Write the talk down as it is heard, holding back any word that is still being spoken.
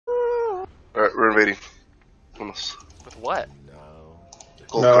Alright, we're invading. Almost. With what?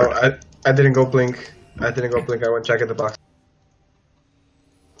 Gold No, card. I didn't go blink. I didn't go blink. I went check in the box.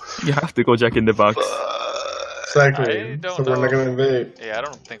 You have to go check in the box. Exactly. I don't So we're know not gonna invade. Yeah, I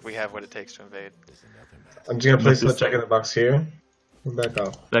don't think we have what it takes to invade. I'm just gonna place Not a this check in time. the box here. And back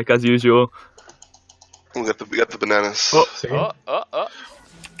off. Like as usual. We got the bananas. Oh. See? Oh.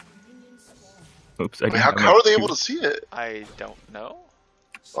 Oops, Wait, how are they able to see it? I don't know.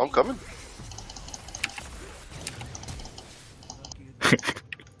 I'm coming. I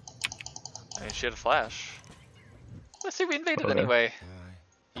mean, she had a flash. Let's see, we invaded Okay. anyway.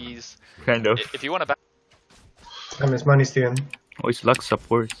 He's. Kind of. If you want to back. I miss money, Steven. Oh, it's luck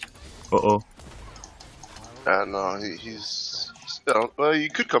support. Uh-oh. No, he's. Well, you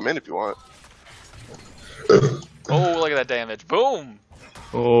could come in if you want. Oh, look at that damage. Boom!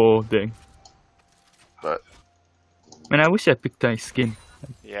 Oh, dang. But Man, I wish I picked nice skin.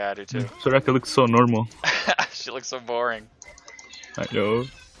 Yeah, I do too. Soraka looks so normal. She looks so boring. I know.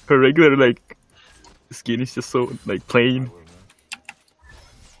 Her regular, like, skin is just so, like, plain.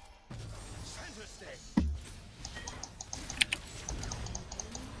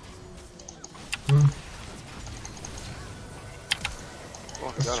 oh,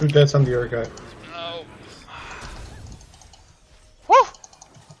 Let's got shoot him. that on the other guy. No. Woo!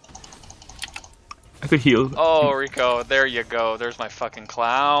 I could heal. Oh, Rico, there you go. There's my fucking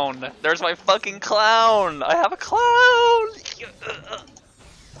clown. There's my fucking clown. I have a clown.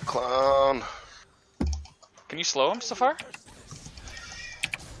 Clown. Can you slow him, Zafar?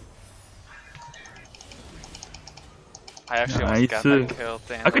 I actually almost got that kill.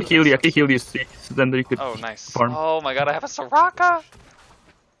 Damn. I could heal you. I could heal you, so then you could Oh, nice. farm. Oh my god, I have a Soraka.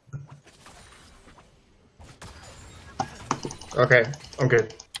 Okay, I'm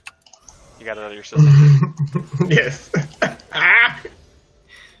good. You got it out of your system. Yes.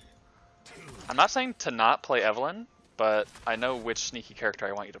 I'm not saying to not play Evelyn, but I know which sneaky character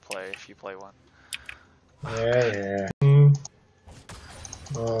I want you to play if you play one. Yeah.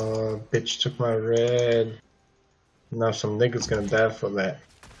 Oh, bitch took my red. Now some niggas gonna die for that.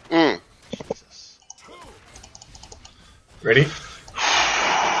 Jesus. Ready?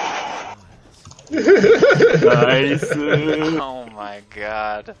 Nice. Oh my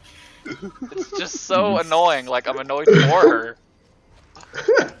god. It's just so annoying, like I'm annoyed for her.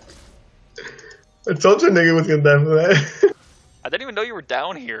 I told you a nigga was gonna die for that. I didn't even know you were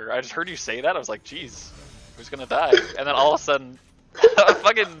down here. I just heard you say that, I was like, jeez, who's gonna die? And then all of a sudden, a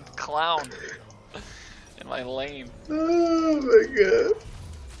fucking clown in my lane. Oh my god.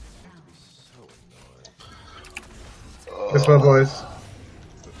 That's my voice.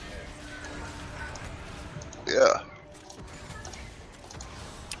 Yeah.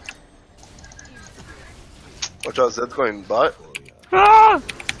 Watch out, Zed's going bot. Ah!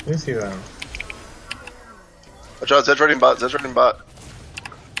 Let me see that. Watch out, Zed's running bot. Zed's running bot.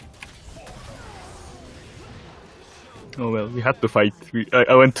 Oh well, we had to fight.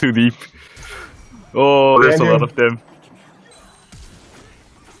 I went too deep. Oh, there's a lot of them.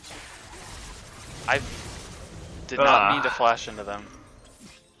 I did not mean to flash into them.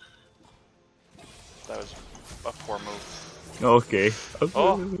 That was a poor move. Okay.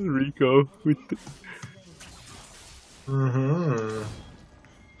 Oh. Rico with the...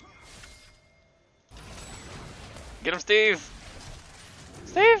 Get him, Steve!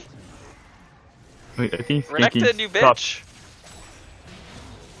 Steve! Wait, I think he's Renekton, thinking you top. bitch!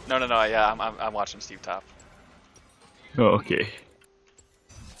 No, yeah, I'm watching Steve top. Oh, okay.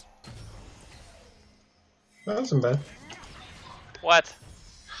 That wasn't bad. What?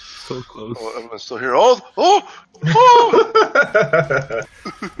 So close. Oh, I'm still here. Oh!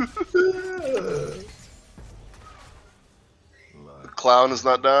 The clown is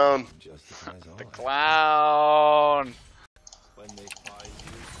not down. The clown!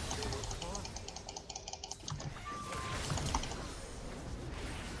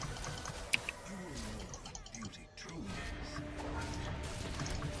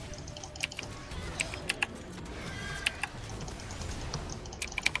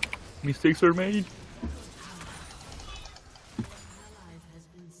 Mistakes were made.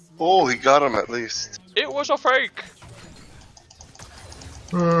 Oh, he got him at least. It was a fake!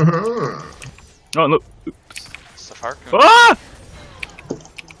 Oh no. Oops. Zafar, Ah!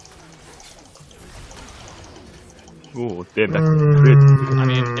 Oh damn, that's crit. I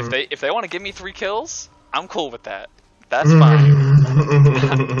mean, if they want to give me 3 kills, I'm cool with that. That's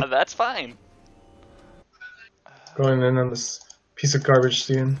fine. That's fine. Going in on this piece of garbage,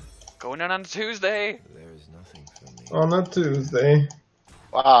 Steven. Going in on Tuesday. On a Tuesday.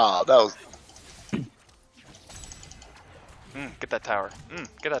 Wow, that was. Get that tower.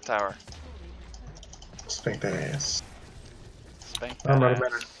 Get that tower. Spank that ass. Spank I'm that out of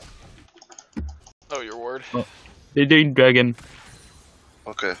ass. mana. Oh, your word. Oh, they're doing dragon.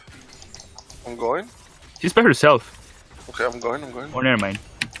 Okay. I'm going. She's by herself. Okay, I'm going. I'm going. Oh, never mind.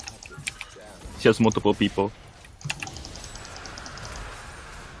 She has multiple people.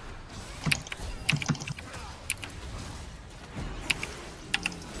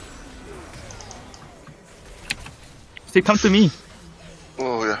 Say, come to me.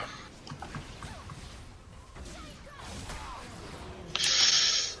 Oh yeah.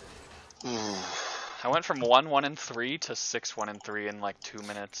 I went from 1, 1, and 3 to 6, 1, and 3 in like 2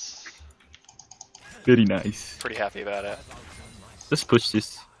 minutes. Very nice. Pretty happy about it. Let's push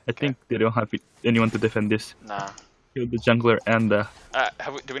this. I think they don't have anyone to defend this. Nah. Kill the jungler and the...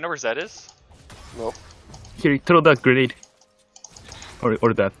 Do we know where Zed is? Nope. Here, throw that grenade.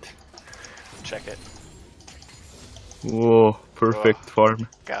 Or that. Check it. Whoa, perfect farm.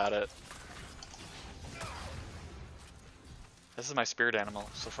 Got it. This is my spirit animal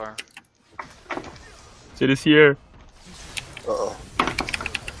so far. It is here. Uh oh.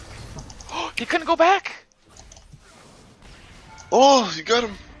 He couldn't go back! Oh, you got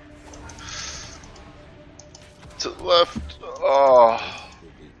him. To the left. Oh.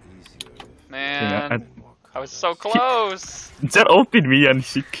 Man, I was so close! Zed ulted me and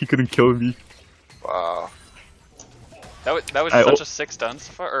he couldn't kill me. Wow. That was I such a sick stun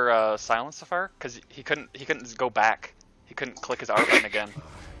Zafar, or silence Zafar, because he couldn't go back. He couldn't click his R button again.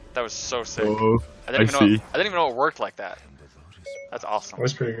 That was so sick. Oh, I didn't see. even know it worked like that. That's awesome. That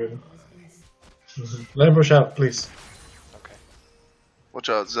was pretty good. Let him push out, please. Okay. Watch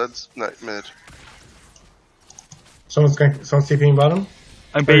out, Zed's mid. Someone's TPing bottom.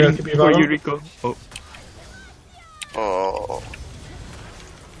 I'm Are you baiting gonna keep for bottom? you, Rico. Oh, Oh.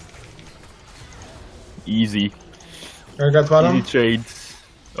 easy. I got bottom. Easy trades.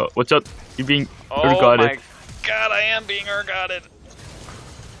 Oh, watch out. You're being Oh ergoted. my god, I am being ergoted.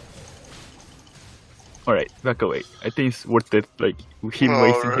 Alright, back away. I think it's worth it, like, him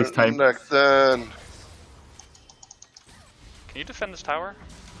wasting his time. Neck then. Can you defend this tower?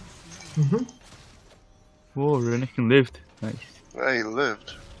 Mm-hmm. Whoa, Renekton lived. Nice. Yeah, he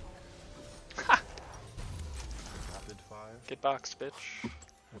lived. Get boxed, bitch.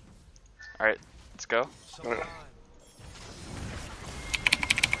 Alright, let's go. Alright.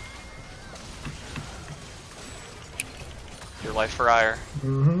 Your life for ire.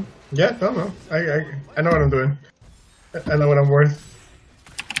 Mm-hmm. Yeah, no. I know what I'm doing. I know what I'm worth.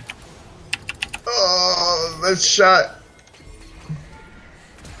 Oh, that shot.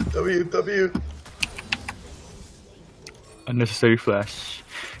 W. Unnecessary flash.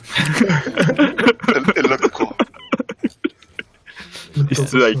 It looked cool.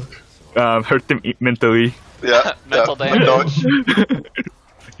 Just to, like, hurt them mentally. Yeah. Mental yeah. damage. Dodge.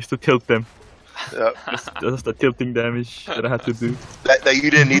 Just to tilt them. Yeah. That's the tilting damage that I had to do. That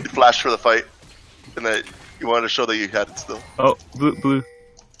you didn't need the flash for the fight, and that you wanted to show that you had it still. Oh, blue.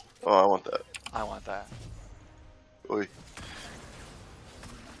 Oh, I want that. I want that. Oy.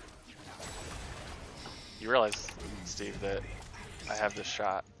 You realize, Steve, that I have this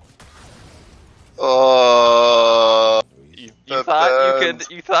shot. You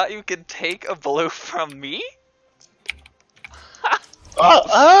thought you could take a blue from me?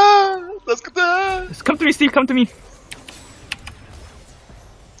 Let's get that. Just come to me, Steve, come to me.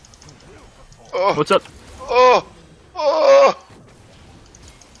 Oh, What's up? oh.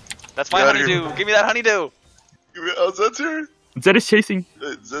 That's my Get outta here. honeydew. Give me that honeydew. Oh, Zed's here. Zed is chasing.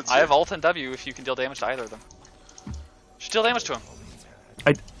 Zed's I here. have ult and W if you can deal damage to either of them. Just deal damage to him.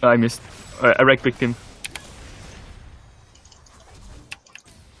 I missed. I right-clicked him.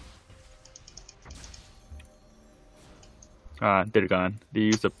 Ah, they're gone. They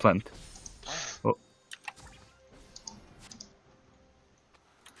used a plant. Oh,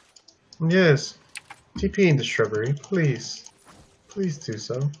 Yes. TP in the shrubbery, please. Please do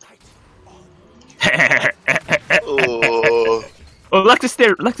so. Oh. oh, Lux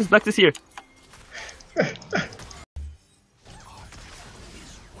there. Lux is here. Like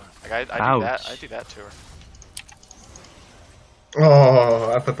I Ouch. do that. I do that to her.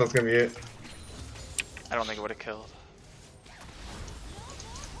 Oh, I thought that was gonna be it. I don't think it would have killed.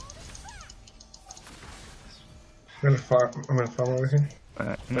 I'm gonna farm over here.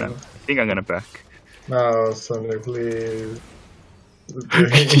 I think I'm gonna back. No, Summoner, please.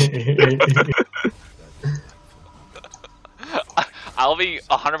 I'll be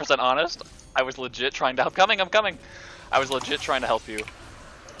 100% honest. I was legit trying to help. I'm coming. I was legit trying to help you.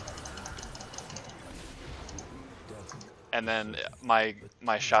 And then my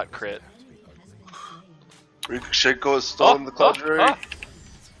shot crit. Rico is still in the quadrille.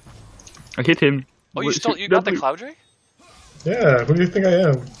 I hit him. Oh, you got the Cloud Drake? Yeah, who do you think I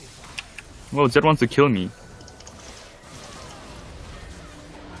am? Well, Zed wants to kill me.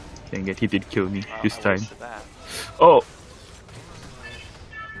 Dang it, he did kill me this I time. wasted that. Oh!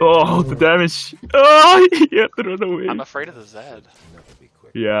 Oh, the damage! Oh, he had to run away. I'm afraid of the Zed.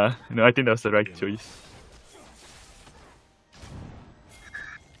 Yeah, no, I think that was the right choice.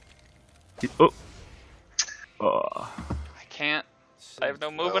 Oh! Oh. I can't. I have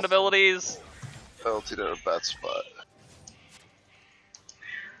no movement abilities. I ulted at a bad spot.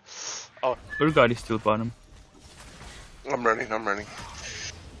 Oh, Urgot is still bottom. I'm running.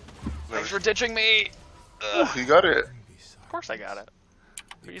 thanks for ditching me. Oh, you got it. Of course I got it.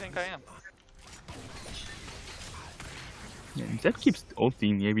 Who do you think I am? Yeah, Zed keeps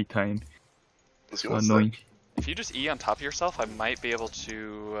ulting me every time. Let's see So what's annoying. If you just E on top of yourself, I might be able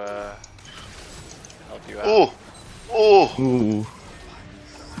to help you out. Oh! Oh! Ooh.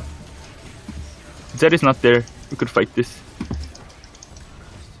 Zed is not there. We could fight this.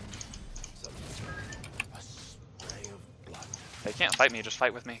 They can't fight me, just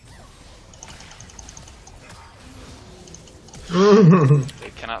fight with me. They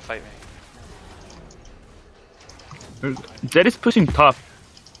cannot fight me. Zed is pushing top.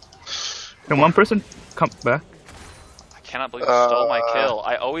 Can one person come back? I cannot believe you stole my kill.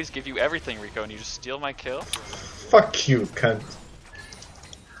 I always give you everything, Rico, and you just steal my kill? Fuck you, cunt.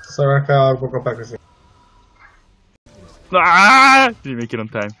 Sorry, I'll go back with you. Ah! Didn't make it on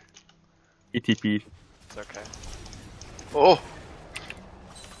time. ETP. It's okay. Oh!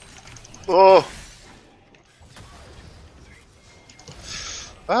 Oh!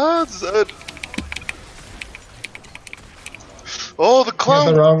 Ah, Zed! Oh, the Hit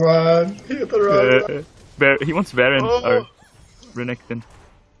clown! the wrong one. Hit the wrong one. He wants Baron Oh. or Renekton.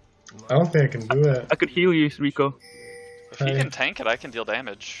 I don't think I can do it. I could heal you, Rico. If he can tank it, I can deal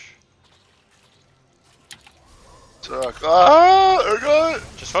damage. Ah,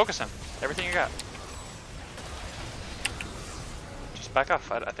 Urgot! Just focus him. Everything you got. Just back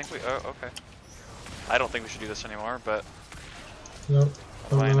off. I think we... Oh, okay. I don't think we should do this anymore, but... No.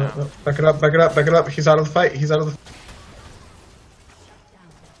 do I know? No. Back it up, back it up, back it up. He's out of the fight. He's out of the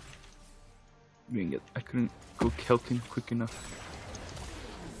I couldn't go help him quick enough.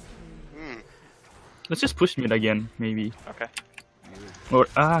 Let's just push mid again, maybe. Okay. Or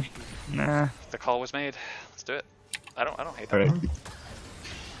nah. The call was made. Let's do it. I don't hate that. Alright.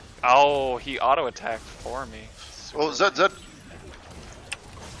 Oh, he auto-attacked for me. Oh, Zed!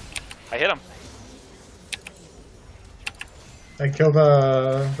 I hit him. I killed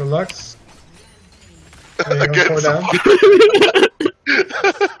the Lux. Yeah, Again, go down.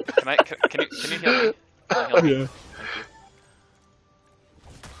 Can you heal me? Can you heal me? Yeah.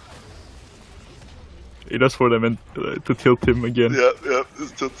 It was for them to tilt him again. Yep,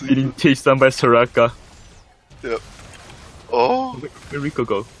 it's tilting. Getting chased down by Soraka. Yep. Oh! Where'd Rico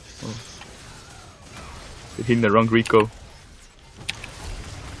go? Oh. They're hitting the wrong Rico.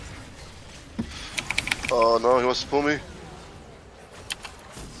 Oh no, he wants to pull me.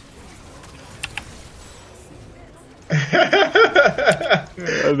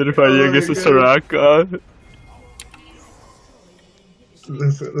 I'm gonna fight you against the Soraka.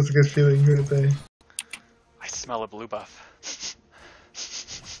 That's a good feeling right there. I smell a blue buff.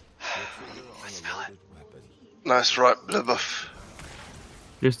 I smell it. Nice right, blue buff.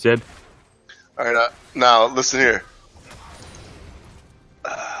 There's Zed. Alright, now listen here.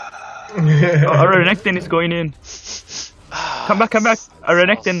 Our Renekton is going in. Come back. Our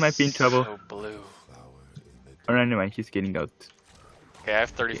Renekton might be in trouble. So blue. Oh, no, never mind. He's getting out. Okay, I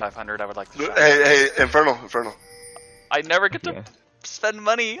have 3,500. I would like to try. Hey, Infernal. I never get to Yeah. spend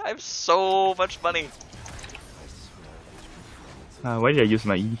money. I have so much money. Why did I use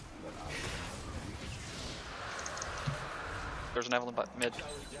my E? There's an Evelyn bot mid.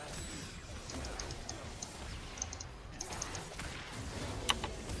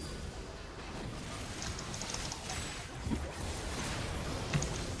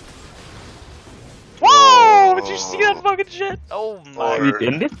 Whoa! Did you see that fucking shit? Oh my Did we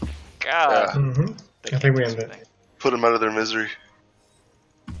end it? god. Mm-hmm. I think we ended. Put them out of their misery.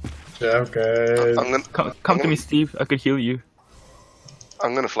 Yeah, guys. I'm gonna Come to me, Steve. I could heal you.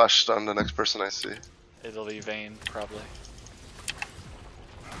 I'm gonna flash stun the next person I see. It'll be Vayne, probably.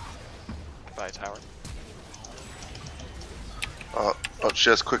 Goodbye, tower. Oh, she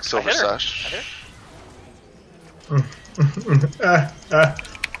has Quicksilver I hit her. Sash. I hit her.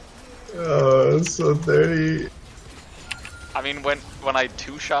 Oh, it's so dirty. I mean, when I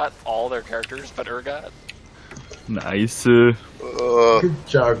two-shot all their characters but Urgot. Nice. Good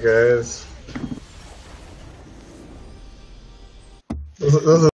job, guys. Those are